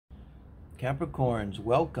Capricorns,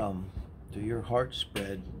 welcome to your heart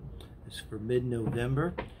spread. It's for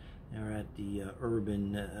mid-November. We're at the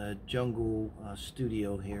Urban Jungle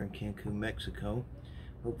Studio here in Cancun, Mexico.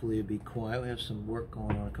 Hopefully it'll be quiet. We have some work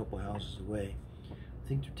going on a couple houses away. I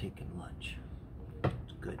think they're taking lunch.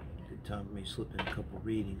 It's good time for me to slip in a couple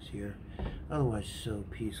readings here. Otherwise, so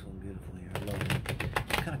peaceful and beautiful here. I love it.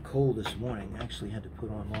 It's kind of cold this morning. I actually had to put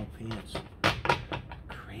on long pants.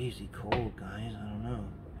 Crazy cold, guys. I don't know.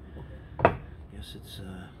 Guess it's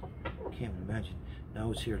can't even imagine. I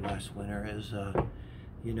was here last winter. As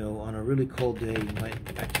you know, on a really cold day, you might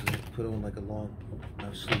actually put on like a long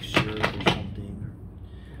sleeve shirt or something.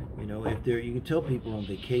 Or, you know, if they're, you can tell people on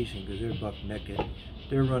vacation because they're buck naked.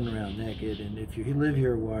 They're running around naked, and if you live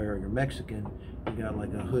here a while or you're Mexican, you got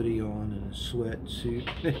like a hoodie on and a sweatsuit,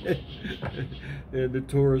 and the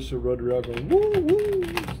tourists are running around going, "Woo woo!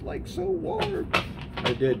 It's like so warm."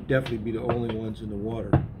 They'd definitely be the only ones in the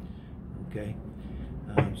water. Okay,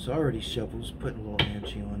 so I already shuffled. Just putting a little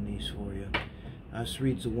energy on these for you. This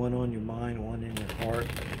reads the one on your mind, one in your heart.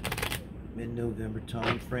 Mid-November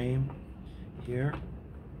time frame here.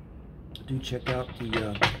 Do check out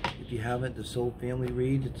the, if you haven't, the Soul Family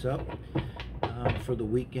read. It's up for the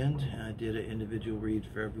weekend. I did an individual read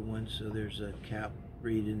for everyone, so there's a cap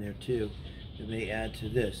read in there too. It may add to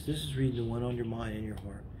this. This is reading the one on your mind and your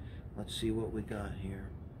heart. Let's see what we got here.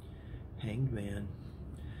 Hanged Man.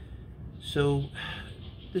 So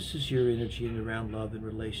this is your energy in around love and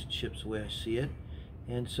relationships, the way I see it.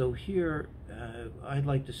 And so here, I'd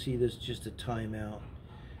like to see this just a timeout.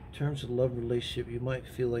 In terms of love relationship, you might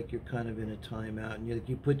feel like you're kind of in a timeout, and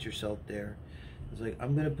you put yourself there. It's like,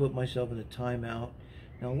 I'm going to put myself in a timeout.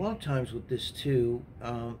 Now, a lot of times with this too,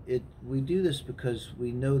 we do this because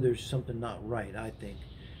we know there's something not right, I think.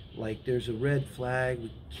 Like there's a red flag,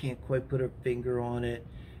 we can't quite put our finger on it.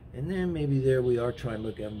 And then maybe there we are trying to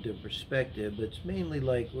look at it from a different perspective, but it's mainly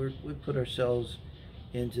like we put ourselves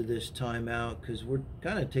into this timeout because we're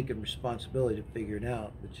kind of taking responsibility to figure it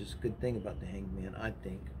out, which is a good thing about the Hanged Man, I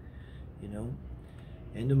think. You know,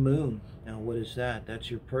 and the Moon. Now, what is that?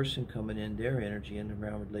 That's your person coming in, their energy in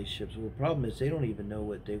around relationships. Well, the problem is they don't even know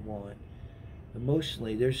what they want.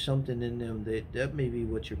 Emotionally, there's something in them that may be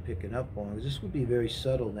what you're picking up on. This would be very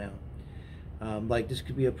subtle now. Like this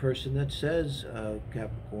could be a person that says,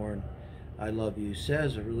 Capricorn, I love you,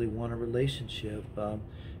 says, I really want a relationship. God,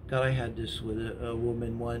 I had this with a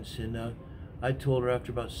woman once, and I told her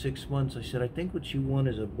after about 6 months, I said, I think what you want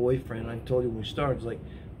is a boyfriend. I told you when we started, it's like,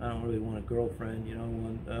 I don't really want a girlfriend, you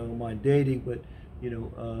know, I don't mind dating, but, you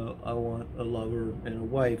know, I want a lover and a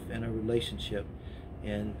wife and a relationship.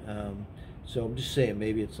 And so I'm just saying,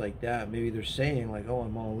 maybe it's like that. Maybe they're saying like, oh,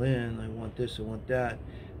 I'm all in, I want this, I want that.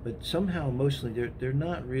 But somehow emotionally, they're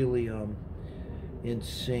not really in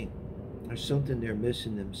sync. There's something they're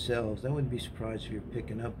missing themselves. I wouldn't be surprised if you're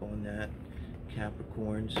picking up on that,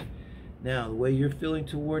 Capricorns. Now, the way you're feeling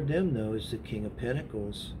toward them, though, is the King of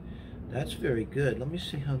Pentacles. That's very good. Let me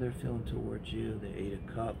see how they're feeling towards you. The Eight of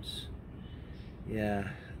Cups. Yeah.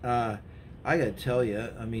 I got to tell you,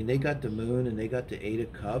 I mean, they got the Moon and they got the Eight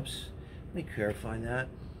of Cups. Let me clarify that.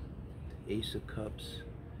 Ace of Cups.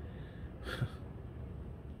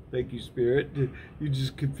 Thank you, Spirit. You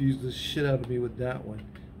just confused the shit out of me with that one.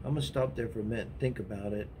 I'm going to stop there for a minute and think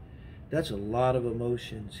about it. That's a lot of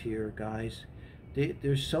emotions here, guys.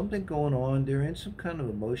 There's something going on. They're in some kind of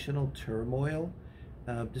emotional turmoil.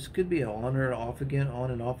 This could be an on and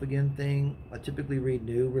off again thing. I typically read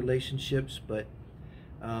new relationships, but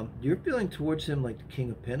you're feeling towards them like the King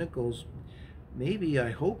of Pentacles. Maybe,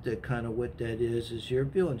 I hope that kind of what that is you're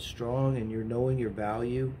feeling strong and you're knowing your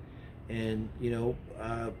value. And, you know,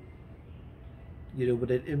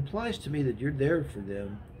 but it implies to me that you're there for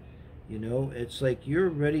them. You know, it's like you're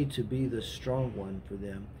ready to be the strong one for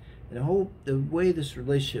them. And I hope the way this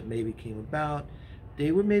relationship maybe came about,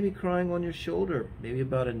 they were maybe crying on your shoulder, maybe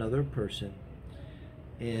about another person.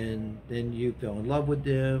 And then you fell in love with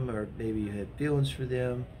them, or maybe you had feelings for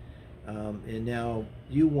them. And now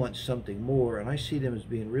you want something more. And I see them as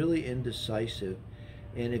being really indecisive.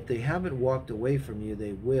 And if they haven't walked away from you,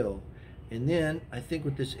 they will. And then I think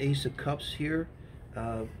with this Ace of Cups here,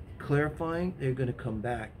 clarifying, they're going to come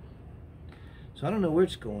back. So I don't know where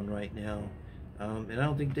it's going right now. And I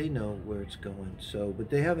don't think they know where it's going. So, but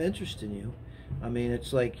they have interest in you. I mean,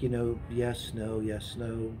 it's like, you know, yes, no,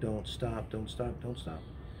 don't stop, don't stop, don't stop.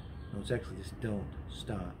 No, it's actually just don't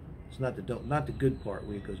stop. It's not the don't, not the good part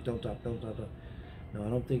where it goes don't stop, don't stop, don't. No, I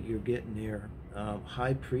don't think you're getting there.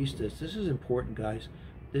 High Priestess. This is important, guys.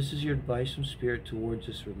 This is your advice from Spirit towards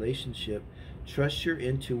this relationship. Trust your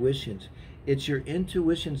intuitions. It's your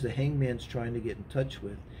intuitions the Hangman's trying to get in touch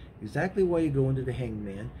with. Exactly why you go into the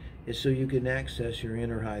Hangman is so you can access your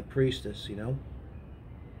inner high priestess,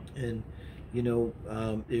 and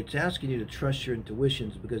it's asking you to trust your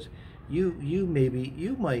intuitions, because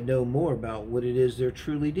you might know more about what it is they're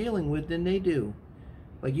truly dealing with than they do.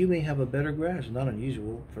 Like, you may have a better grasp. Not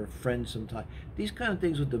unusual for friends sometimes. These kind of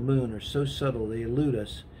things with the moon are so subtle, they elude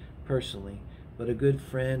us personally. But a good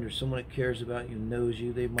friend or someone that cares about you, knows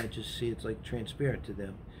you, they might just see it's like transparent to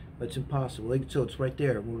them. But it's impossible. So it's right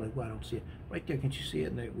there. We're like, well, I don't see it. Right there, can't you see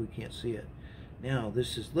it? And we can't see it. Now,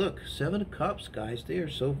 this is, look, 7 of Cups, guys. They are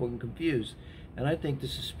so fucking confused. And I think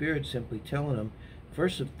this is Spirit simply telling them,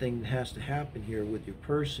 first thing that has to happen here with your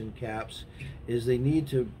person, Caps, is they need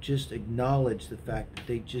to just acknowledge the fact that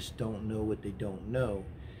they just don't know what they don't know,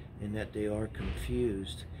 and that they are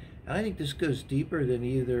confused. And I think this goes deeper than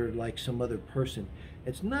either like some other person.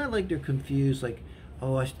 It's not like they're confused, like,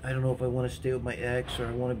 oh, I don't know if I want to stay with my ex, or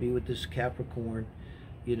I want to be with this Capricorn.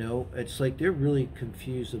 It's like they're really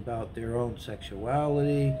confused about their own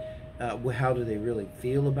sexuality. How do they really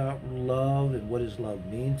feel about love, and what does love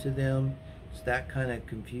mean to them? It's that kind of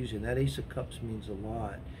confusion. That Ace of Cups means a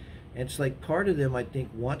lot. And it's like part of them, I think,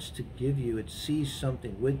 wants to give you, it sees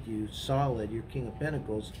something with you, solid, your King of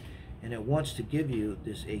Pentacles, and it wants to give you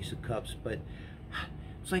this Ace of Cups, but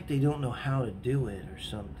it's like they don't know how to do it or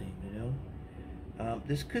something,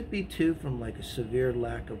 This could be, too, from like a severe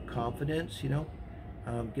lack of confidence,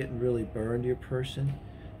 getting really burned, your person.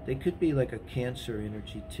 They could be like a Cancer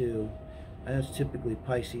energy, too. And that's typically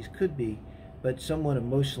Pisces, could be. But someone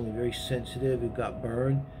emotionally very sensitive who got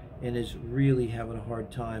burned and is really having a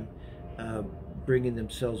hard time bringing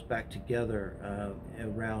themselves back together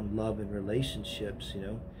around love and relationships,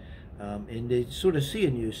 and they sort of see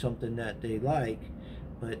in you something that they like,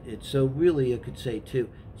 but it's so really, I could say too,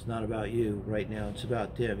 it's not about you right now, it's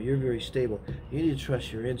about them. You're very stable. You need to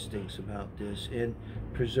trust your instincts about this and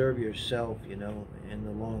preserve yourself, in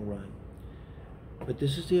the long run. But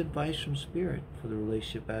this is the advice from Spirit for the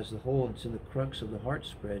relationship as a whole. It's in the crux of the heart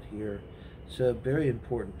spread here. It's a very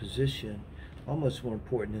important position, almost more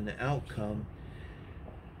important than the outcome.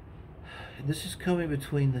 And this is coming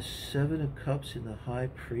between the 7 of Cups and the High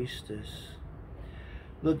Priestess.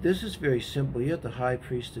 Look, this is very simple. You have the High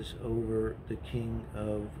Priestess over the King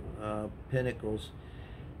of Pentacles.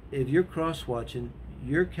 If you're cross-watching,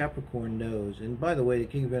 your Capricorn knows, and by the way, the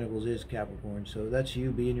King of Pentacles is Capricorn, so that's you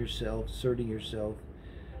being yourself, asserting yourself,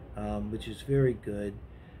 which is very good.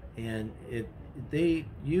 And if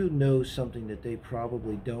you know something that they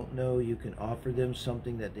probably don't know, you can offer them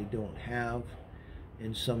something that they don't have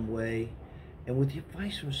in some way. And with the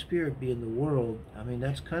advice from Spirit being the World, I mean,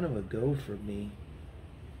 that's kind of a go for me.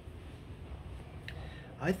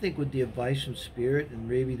 I think with the advice from Spirit, and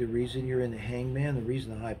maybe the reason you're in the Hangman, the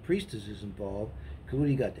reason the High Priestess is involved, because what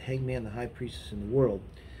do you got, the Hangman, the High Priestess in the World,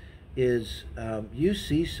 is you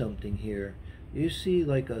see something here. You see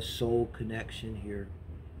like a soul connection here,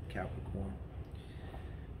 Capricorn.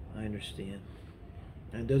 I understand.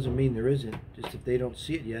 And it doesn't mean there isn't, just if they don't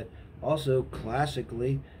see it yet. Also,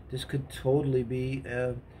 classically, this could totally be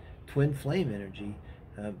twin flame energy.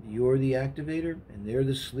 You're the activator, and they're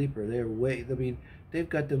the sleeper. They've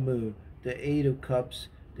got the Moon, the 8 of Cups,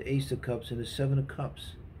 the Ace of Cups, and the 7 of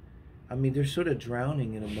Cups. I mean, they're sort of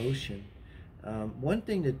drowning in emotion. One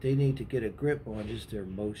thing that they need to get a grip on is their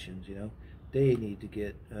emotions, They need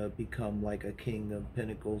to become like a King of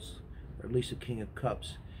Pentacles, or at least a King of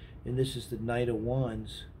Cups. And this is the Knight of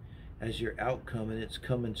Wands as your outcome, and it's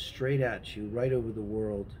coming straight at you, right over the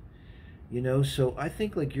world. So I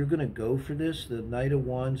think like you're going to go for this. The Knight of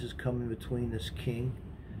Wands is coming between this King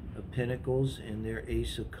of Pentacles and their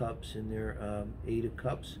Ace of Cups and their 8 of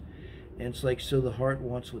Cups. And it's like, so the heart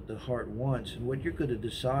wants what the heart wants. And what you're going to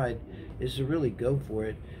decide is to really go for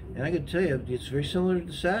it. And I can tell you, it's very similar to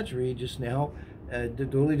the Sagittarius just now. They're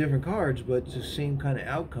totally different cards, but it's the same kind of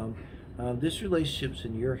outcome. This relationship's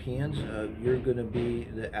in your hands. You're going to be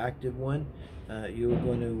the active one. You're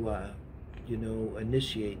going to,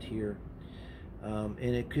 initiate here. And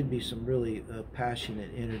it could be some really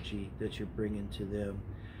passionate energy that you're bringing to them,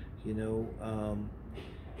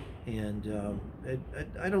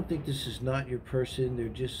 I don't think this is not your person. They're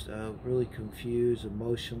just really confused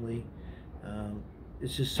emotionally.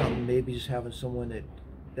 It's just something, maybe just having someone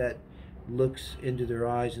that looks into their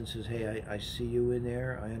eyes and says, hey, I see you in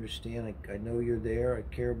there. I understand. I know you're there. I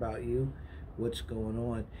care about you. What's going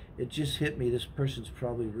on? It just hit me. This person's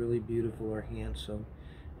probably really beautiful or handsome,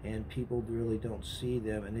 and people really don't see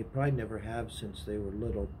them, and they probably never have since they were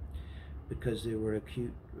little, because they were a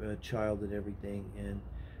cute child and everything. And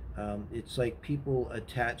it's like people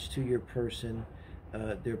attach to your person,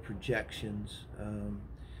 their projections,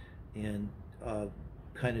 and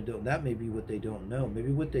kind of don't, that may be what they don't know.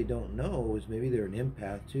 Maybe what they don't know is maybe they're an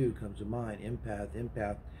empath too, comes to mind.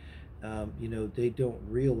 Empath. You know, they don't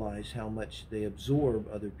realize how much they absorb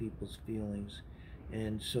other people's feelings,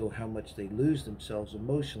 and so how much they lose themselves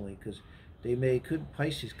emotionally, because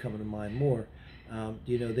Pisces coming to mind more.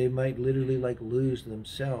 You know, they might literally like lose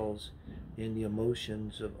themselves in the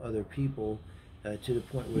emotions of other people, to the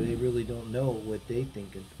point where they really don't know what they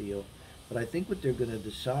think and feel. But I think what they're going to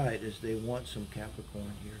decide is they want some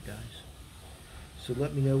Capricorn here, guys. So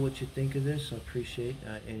let me know what you think of this. I appreciate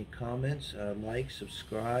any comments, like,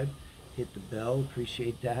 subscribe, hit the bell.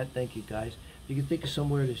 Appreciate that. Thank you, guys. If you can think of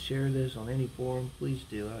somewhere to share this on any forum, please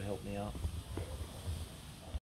do. That would help me out.